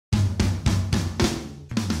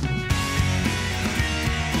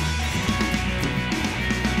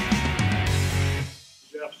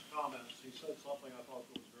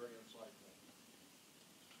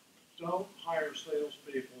don't hire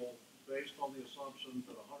salespeople based on the assumption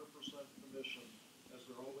that 100% commission as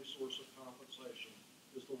their only source of compensation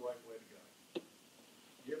is the right way to go.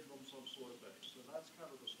 Give them some sort of base. And that's kind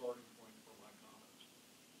of the starting point for my comments.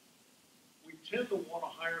 We tend to want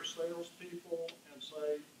to hire salespeople and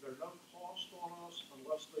say they're no cost on us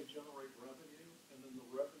unless they generate revenue, and then the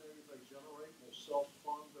revenue they generate will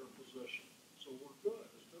self-fund their position. So we're good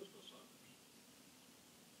as business owners.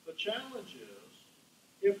 The challenge is,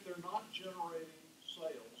 if they're not generating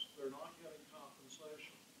sales, they're not getting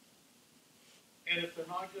compensation. And if they're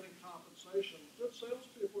not getting compensation, good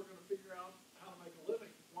salespeople are going to figure out how to make a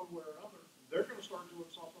living one way or another. They're going to start doing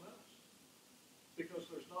something else because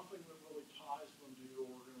there's nothing that really ties them to your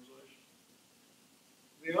organization.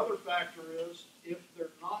 The other factor is if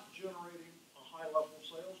they're not generating a high level of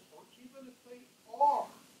sales, or even if they are,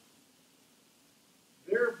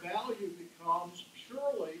 their value becomes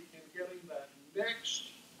purely in getting that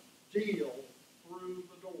next deal through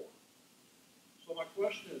the door. So my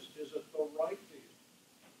question is it the right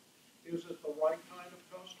deal? Is it the right kind of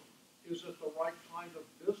customer? Is it the right kind of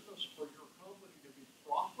business for your company to be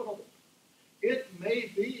profitable? It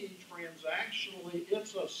may be transactionally,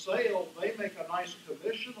 it's a sale, they make a nice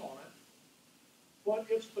commission on it, but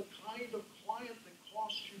it's the kind of client that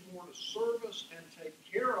costs you more to service and take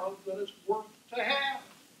care of than it's worth to have.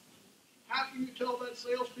 How can you tell that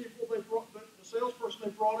salespeople the salesperson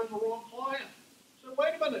they brought in the wrong client? So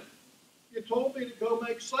wait a minute, you told me to go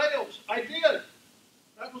make sales. I did.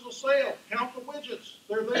 That was a sale. Count the widgets.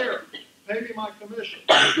 They're there. Pay me my commission.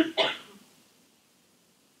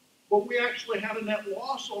 But we actually had a net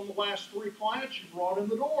loss on the last 3 clients you brought in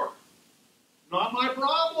the door. Not my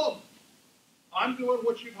problem. I'm doing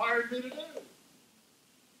what you've hired me to do.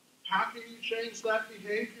 How can you change that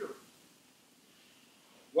behavior?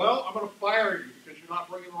 Well, I'm going to fire you because you're not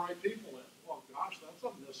bringing the right people in. Well, gosh, that's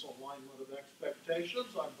a misalignment of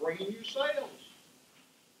expectations. I'm bringing you sales.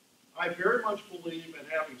 I very much believe in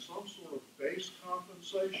having some sort of base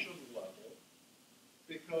compensation level,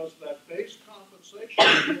 because that base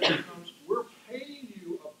compensation becomes, we're paying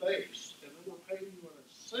you a base, and then we're paying you an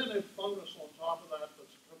incentive bonus on top of that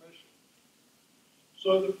that's a commission.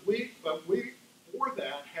 So that we, for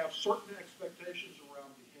that, have certain expectations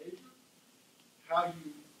around behavior, how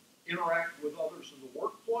you interact with others in the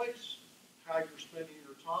workplace, how you're spending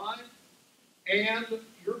your time, and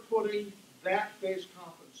you're putting that base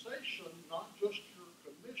compensation, not just your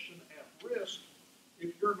commission, at risk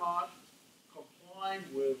if you're not complying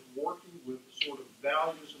with working with sort of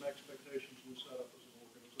values and expectations we set up as an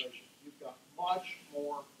organization. You've got much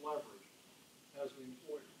more leverage as the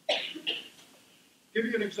employer. Give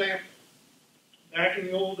you an example. Back in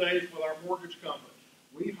the old days with our mortgage company,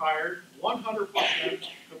 we hired 100%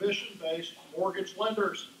 commission-based mortgage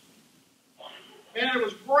lenders. And it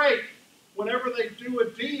was great. Whenever they do a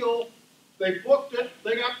deal, they booked it,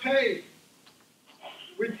 they got paid.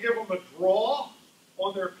 We'd give them a draw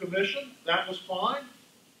on their commission. That was fine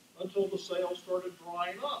until the sales started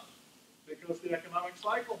drying up because the economic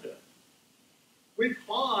cycle hit. We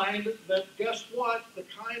find that, guess what? The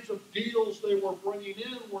kinds of deals they were bringing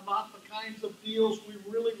in were not the kinds of deals we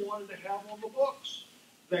really wanted to have on the books.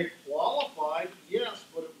 They qualified, yes,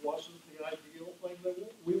 but it wasn't the ideal thing that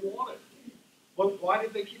we wanted. But why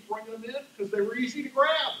did they keep bringing them in? Because they were easy to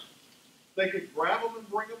grab. They could grab them and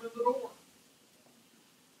bring them in the door.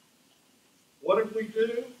 What did we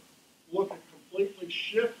do? Look at completely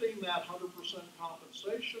shifting that 100%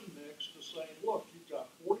 compensation mix to saying, look, you've got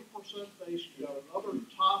 40% base, you've got another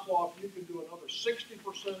top off, you can do another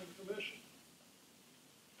 60% in commission.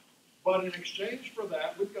 But in exchange for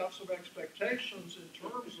that, we've got some expectations in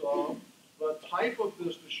terms of the type of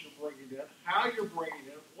business you're bringing in, how you're bringing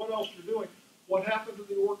in, what else you're doing. What happened to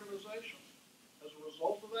the organization? As a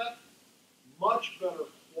result of that, much better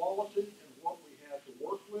quality in what we had to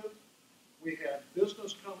work with. We had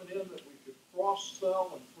business coming in that we could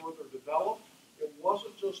cross-sell and further develop. It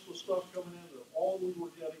wasn't just the stuff coming in that all we were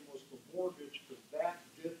getting was the mortgage, because that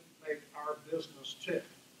didn't make our business tick.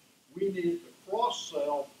 We needed the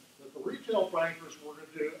cross-sell that the retail bankers were going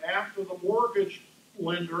to do after the mortgage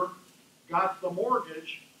lender got the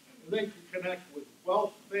mortgage, and they could connect with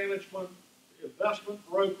wealth management, investment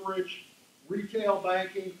brokerage, retail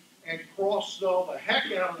banking, and cross-sell the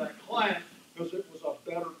heck out of that client because it was a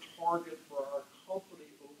better target for our company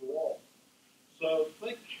overall. So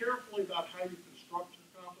think carefully about how you construct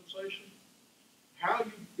your compensation. How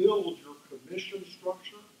you build your commission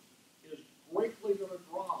structure is greatly going to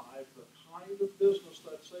drive the kind of business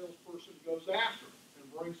that salesperson goes after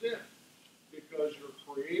and brings in, because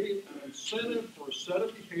you're creating an incentive for a set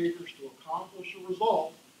of behaviors to accomplish a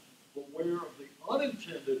result, but where the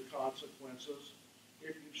unintended consequences consequences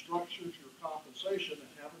if you've structured your compensation and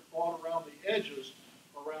haven't thought around the edges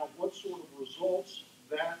around what sort of results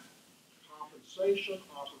that compensation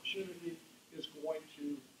opportunity is going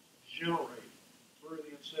to generate through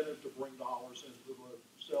the incentive to bring dollars into the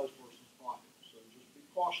salesperson's pocket. So just be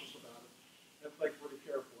cautious